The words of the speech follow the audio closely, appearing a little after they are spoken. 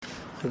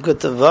Good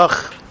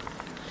Tavach.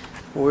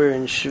 We're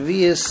in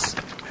Shvius,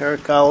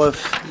 Perek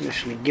Aleph,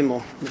 Mishnah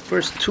Gimel. The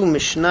first two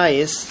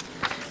Mishnayos,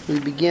 we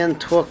began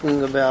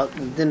talking about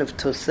the din of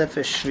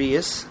Tosefes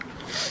Shvius,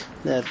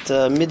 that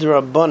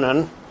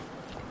Midrabanan,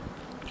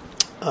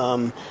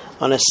 on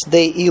a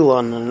Sdei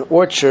Elon, an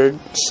orchard,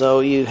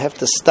 so you have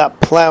to stop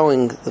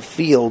plowing the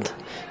field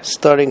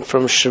starting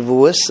from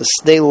Shavuos. A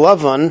Sdei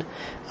Lavan,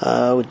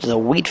 which is a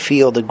wheat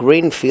field, a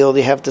grain field,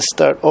 you have to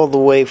start all the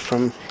way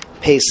from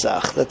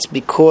Pesach. That's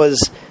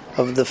because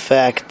of the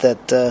fact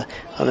that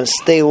on a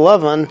Sdei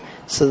Lavan,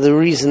 so the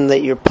reason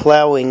that you're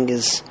plowing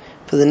is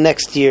for the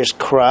next year's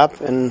crop,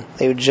 and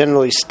they would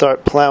generally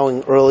start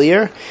plowing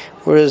earlier.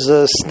 Whereas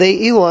a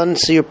Sdei Elon,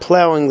 so you're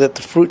plowing that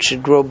the fruit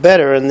should grow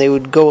better, and they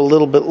would go a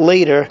little bit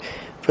later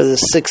for the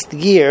 6th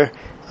year.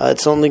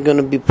 It's only going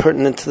to be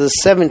pertinent to the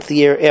 7th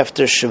year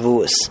after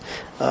Shavuos.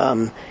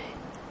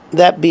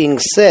 That being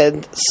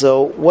said,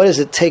 so what does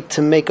it take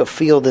to make a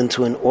field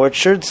into an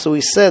orchard? So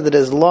we said that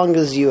as long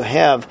as you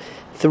have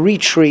 3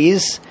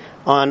 trees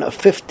on a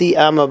 50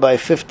 amma by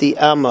 50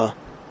 amma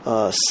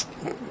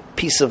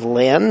piece of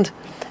land,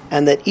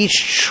 and that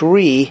each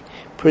tree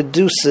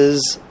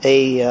produces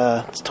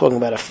it's talking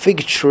about a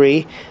fig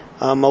tree,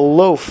 a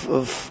loaf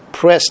of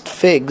pressed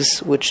figs,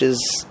 which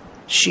is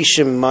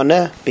shishim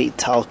mana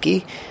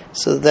beitalki,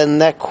 so then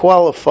that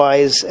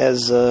qualifies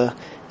as a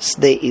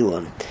Sdei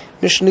Elon.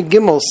 Mishnah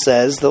Gimel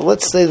says that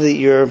let's say that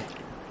your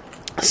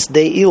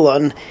Sdei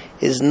Elon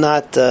is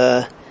not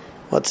is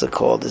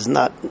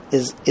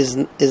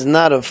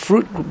not of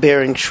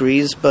fruit-bearing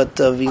trees, but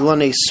of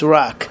Ilonei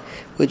Surak,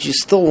 which you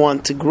still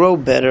want to grow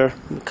better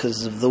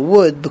because of the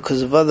wood,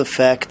 because of other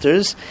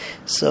factors.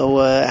 So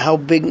how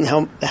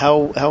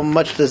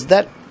much does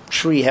that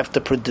tree have to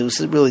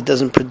produce? It really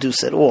doesn't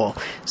produce at all.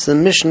 So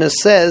the Mishnah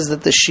says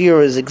that the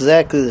shear is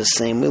exactly the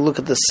same. We look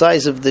at the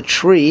size of the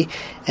tree,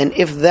 and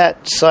if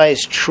that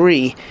size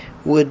tree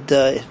would,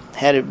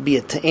 had it be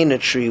a ta'ena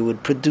tree,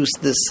 would produce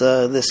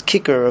this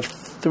kicker of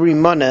 3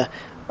 mana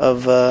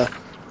of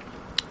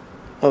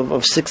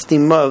 60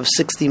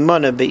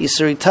 mana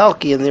be'isuri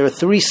talki, and there are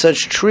 3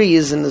 such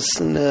trees in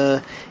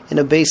a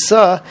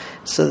Beisa,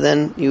 so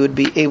then you would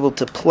be able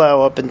to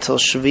plow up until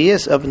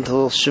Shavuos.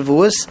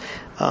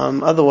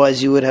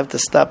 Otherwise, you would have to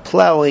stop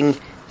plowing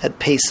at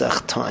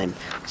Pesach time.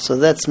 So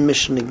that's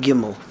Mishnah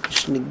Gimel.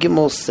 Mishnah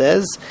Gimel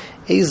says,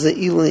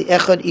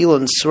 Echad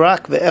Elon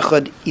Srak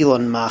ve'echad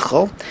Elon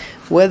Machal.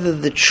 Whether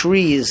the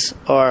trees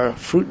are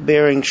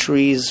fruit-bearing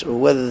trees or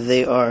whether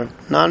they are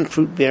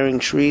non-fruit-bearing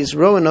trees,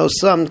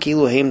 Ro'anosam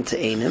kiluhem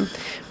te'enim,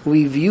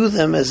 we view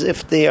them as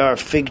if they are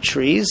fig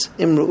trees.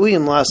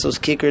 Imru'uyim lasos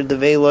kicker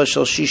devela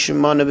shel shishim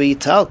mana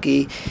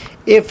beitalki.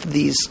 If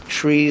these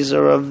trees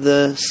are of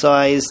the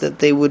size that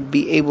they would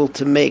be able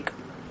to make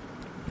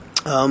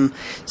a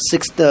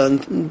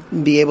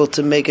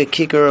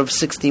kicker of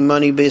 60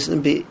 money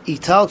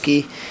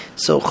italki,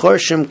 so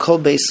charshim kol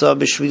beisa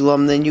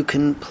b'shvilam, then you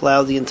can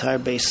plow the entire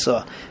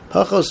beisa.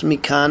 Pachos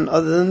mikan,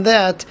 other than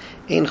that,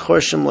 ein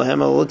charshim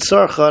lahem al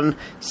tzarchan,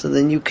 so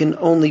then you can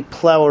only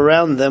plow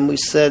around them. We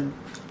said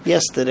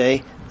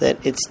yesterday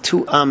that it's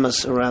 2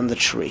 amas around the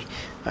tree.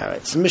 All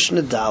right, so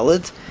Mishnah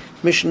Daled.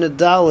 Mishnah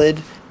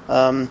Daled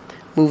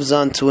moves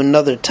on to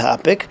another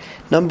topic.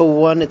 Number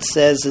 1, it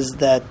says is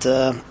that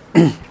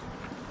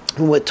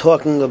we're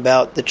talking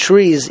about the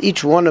trees.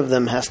 Each one of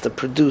them has to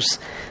produce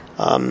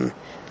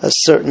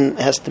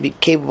has to be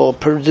capable of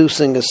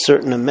producing a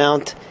certain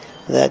amount,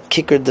 that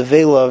kicker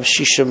devela of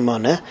shisha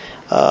mana.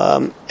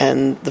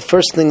 And the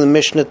first thing the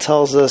Mishnah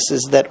tells us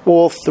is that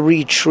all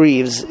 3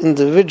 trees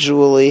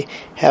individually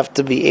have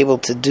to be able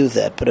to do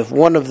that. But if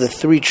one of the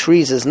 3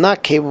 trees is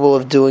not capable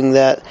of doing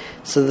that,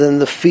 so then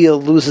the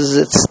field loses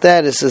its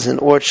status as an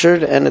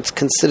orchard, and it's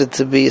considered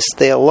to be a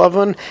Sdei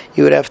Lavan.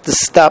 You would have to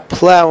stop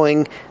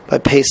plowing by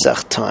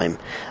Pesach time.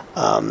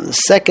 The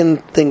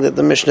second thing that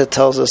the Mishnah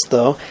tells us,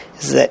 though,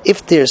 is that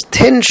if there's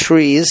 10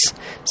 trees,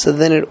 so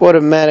then it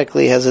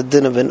automatically has a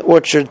din of an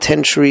orchard.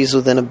 10 trees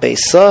within a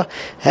Beisa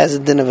has a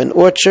din of an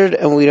orchard,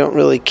 and we don't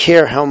really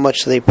care how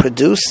much they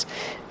produce.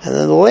 And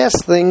then the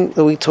last thing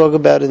that we talk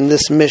about in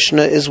this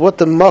Mishnah is what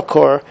the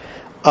makor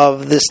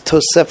of this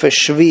Tosefes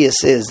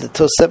Shvius is. The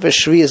Tosefes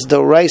Shvius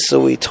Doraisa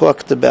we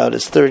talked about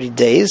is 30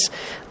 days.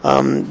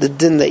 The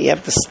din that you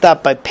have to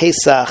stop by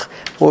Pesach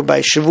or by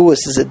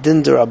Shavuos is a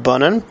din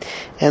d'Rabbanan.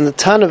 And the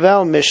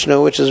Tanaval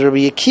Mishnah, which is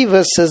Rabbi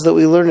Akiva, says that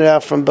we learn it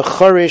out from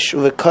Becharish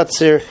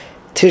V'Katzer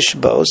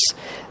Tishbos,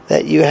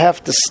 that you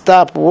have to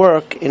stop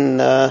work in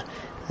the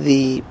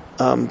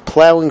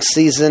plowing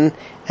season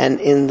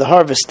and in the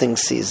harvesting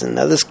season.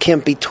 Now, this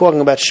can't be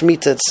talking about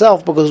Shemitah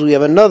itself, because we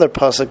have another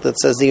pasuk that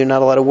says that you're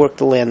not allowed to work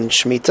the land in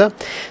Shemitah.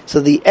 So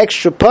the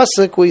extra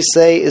pasuk, we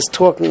say, is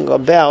talking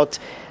about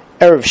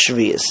Erev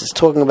Shvius. It's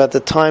talking about the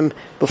time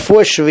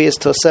before Shvius,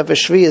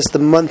 Tosefes Shvius, the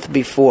month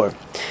before.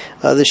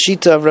 The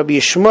Shita of Rabbi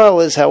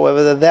Yishmael is,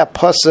 however, that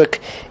pasuk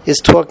is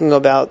talking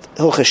about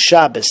Hilchos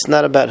Shabbos,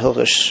 not about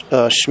Hilchos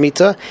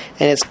Shemitah,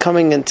 and it's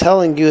coming and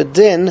telling you a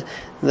din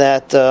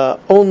that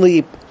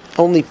only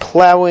only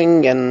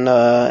plowing and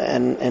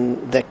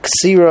the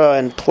ksira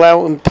and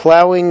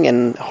plowing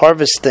and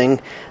harvesting,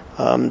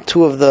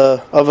 two of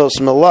the avos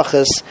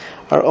malachas,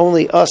 are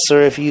only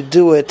usher if you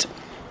do it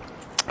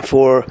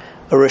for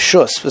a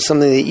reshus, for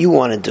something that you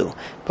want to do.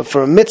 But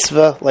for a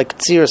mitzvah, like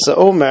Tzira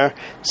Sa'omer,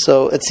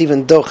 so it's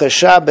even Docha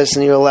Shabbos,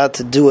 and you're allowed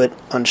to do it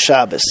on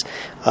Shabbos.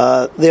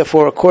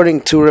 Therefore,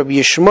 according to Rabbi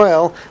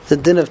Yishmael, the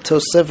din of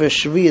Tosefah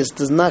Shvius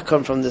does not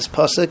come from this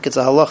pasuk. It's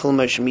a halach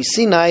l'Moshe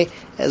Sinai,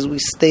 as we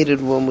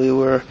stated when we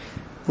were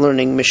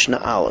learning Mishnah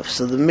Aleph.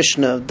 So the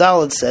Mishnah of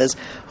Dalet says,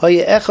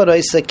 Haya echad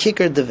oisa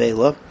kikar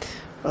devela.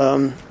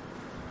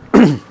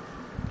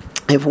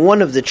 If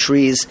one of the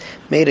trees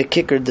made a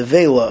kikar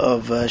devela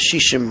of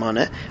shishim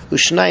maneh,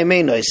 ushnayim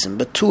einosim,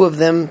 but two of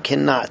them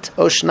cannot,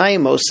 o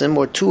shnayim osim,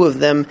 or two of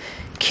them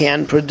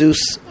can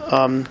produce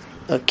a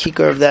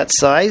kikar of that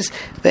size,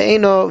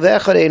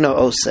 ve'echad eino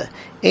osa,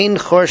 ein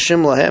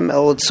chorshim lahem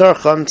el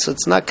tzarcham, so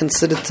it's not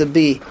considered to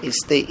be a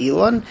stei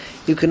ilan.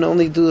 You can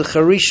only do the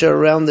charisha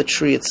around the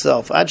tree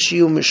itself. Ad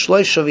shiyu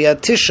mishloisha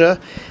v'yatisha.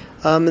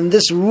 And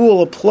this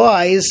rule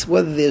applies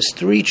whether there's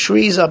 3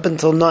 trees up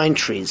until 9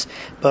 trees.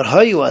 But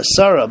hayu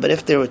asara, but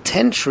if there were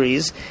 10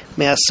 trees,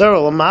 me asara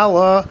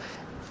lamala,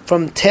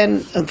 from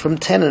 10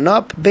 and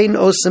up, bein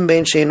osim,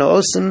 bein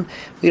sheino osim,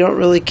 we don't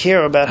really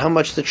care about how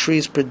much the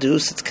trees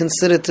produce. It's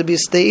considered to be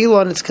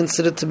steilon, it's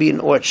considered to be an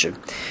orchard.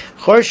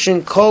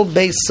 Chorshin kol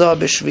beisa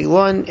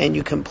b'shvilon, and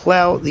you can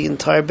plow the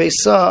entire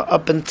beisa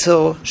up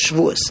until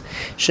Shavuos.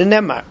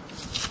 Shenemar,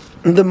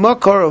 the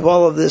makor of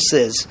all of this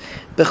is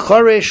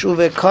Becharish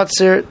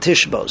uvekatzer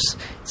tishbos.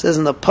 It says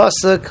in the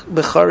pasuk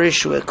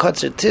Becharish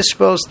uvekatzer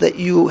tishbos that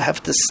you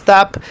have to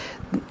stop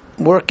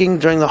working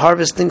during the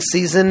harvesting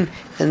season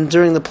and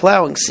during the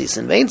plowing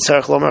season. You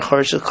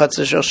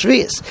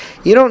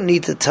don't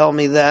need to tell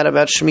me that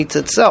about Shemitah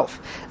itself.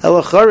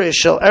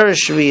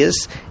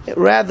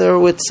 Rather,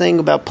 we're saying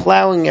about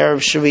plowing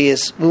Erev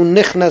Shavias,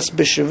 unichnas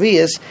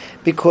b'Shavias,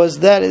 because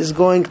that is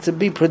going to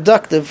be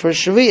productive for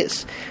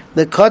Shavias.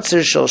 The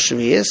katzer shel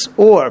Shavias,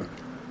 or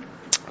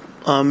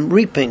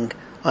reaping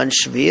on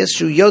Shvius,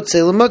 shu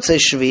yotze lemotze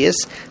Shvius.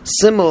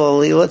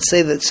 Similarly, let's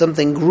say that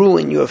something grew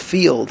in your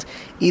field,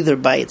 either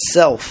by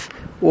itself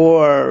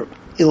or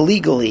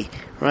illegally,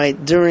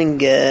 right, during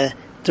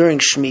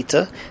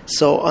Shemitah.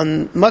 So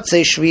on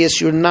Motzei Shvius,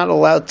 you're not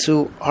allowed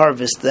to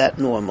harvest that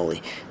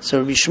normally. So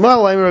Rabbi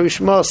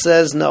Shmuel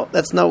says, no,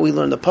 that's not what we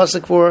learned the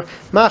pasuk for.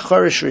 Ma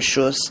charish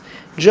rishus,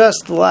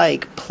 just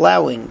like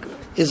plowing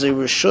is a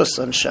rishus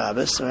on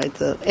Shabbos,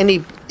 right? Any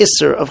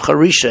isser of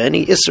charisha,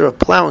 any isser of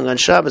plowing on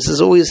Shabbos is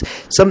always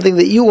something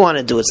that you want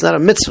to do. It's not a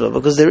mitzvah,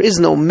 because there is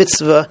no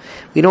mitzvah.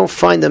 We don't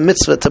find a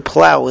mitzvah to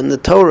plow in the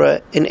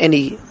Torah in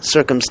any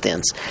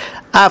circumstance.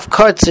 Av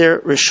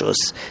katzir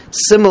rishus.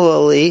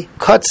 Similarly,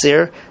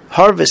 katzir,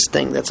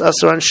 harvesting, that's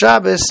asur on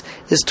Shabbos,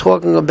 is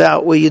talking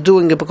about where you're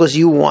doing it because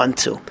you want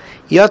to.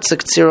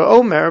 Yatzik Ktsira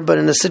Omer, but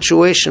in a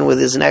situation where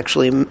there's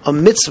actually a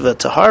mitzvah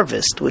to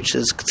harvest, which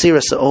is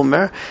Ktsira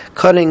Omer,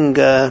 cutting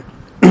the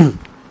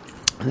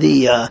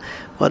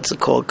what's it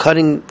called?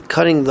 Cutting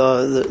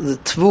the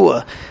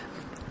tvua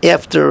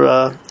after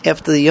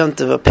the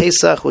Yontiv of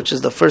Pesach, which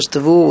is the first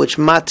tvua, which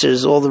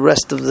matters all the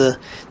rest of the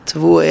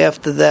tvua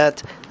after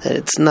that. That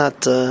it's not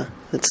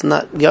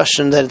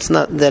yashin,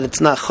 that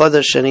it's not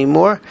chodesh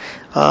anymore.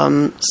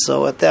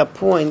 So at that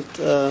point,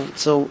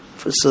 so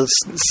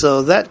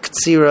that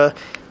Ktsira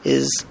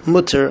is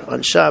mutter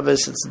on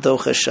Shabbos. It's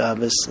Docha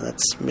Shabbos.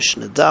 That's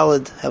Mishnah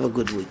Daled. Have a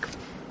good week.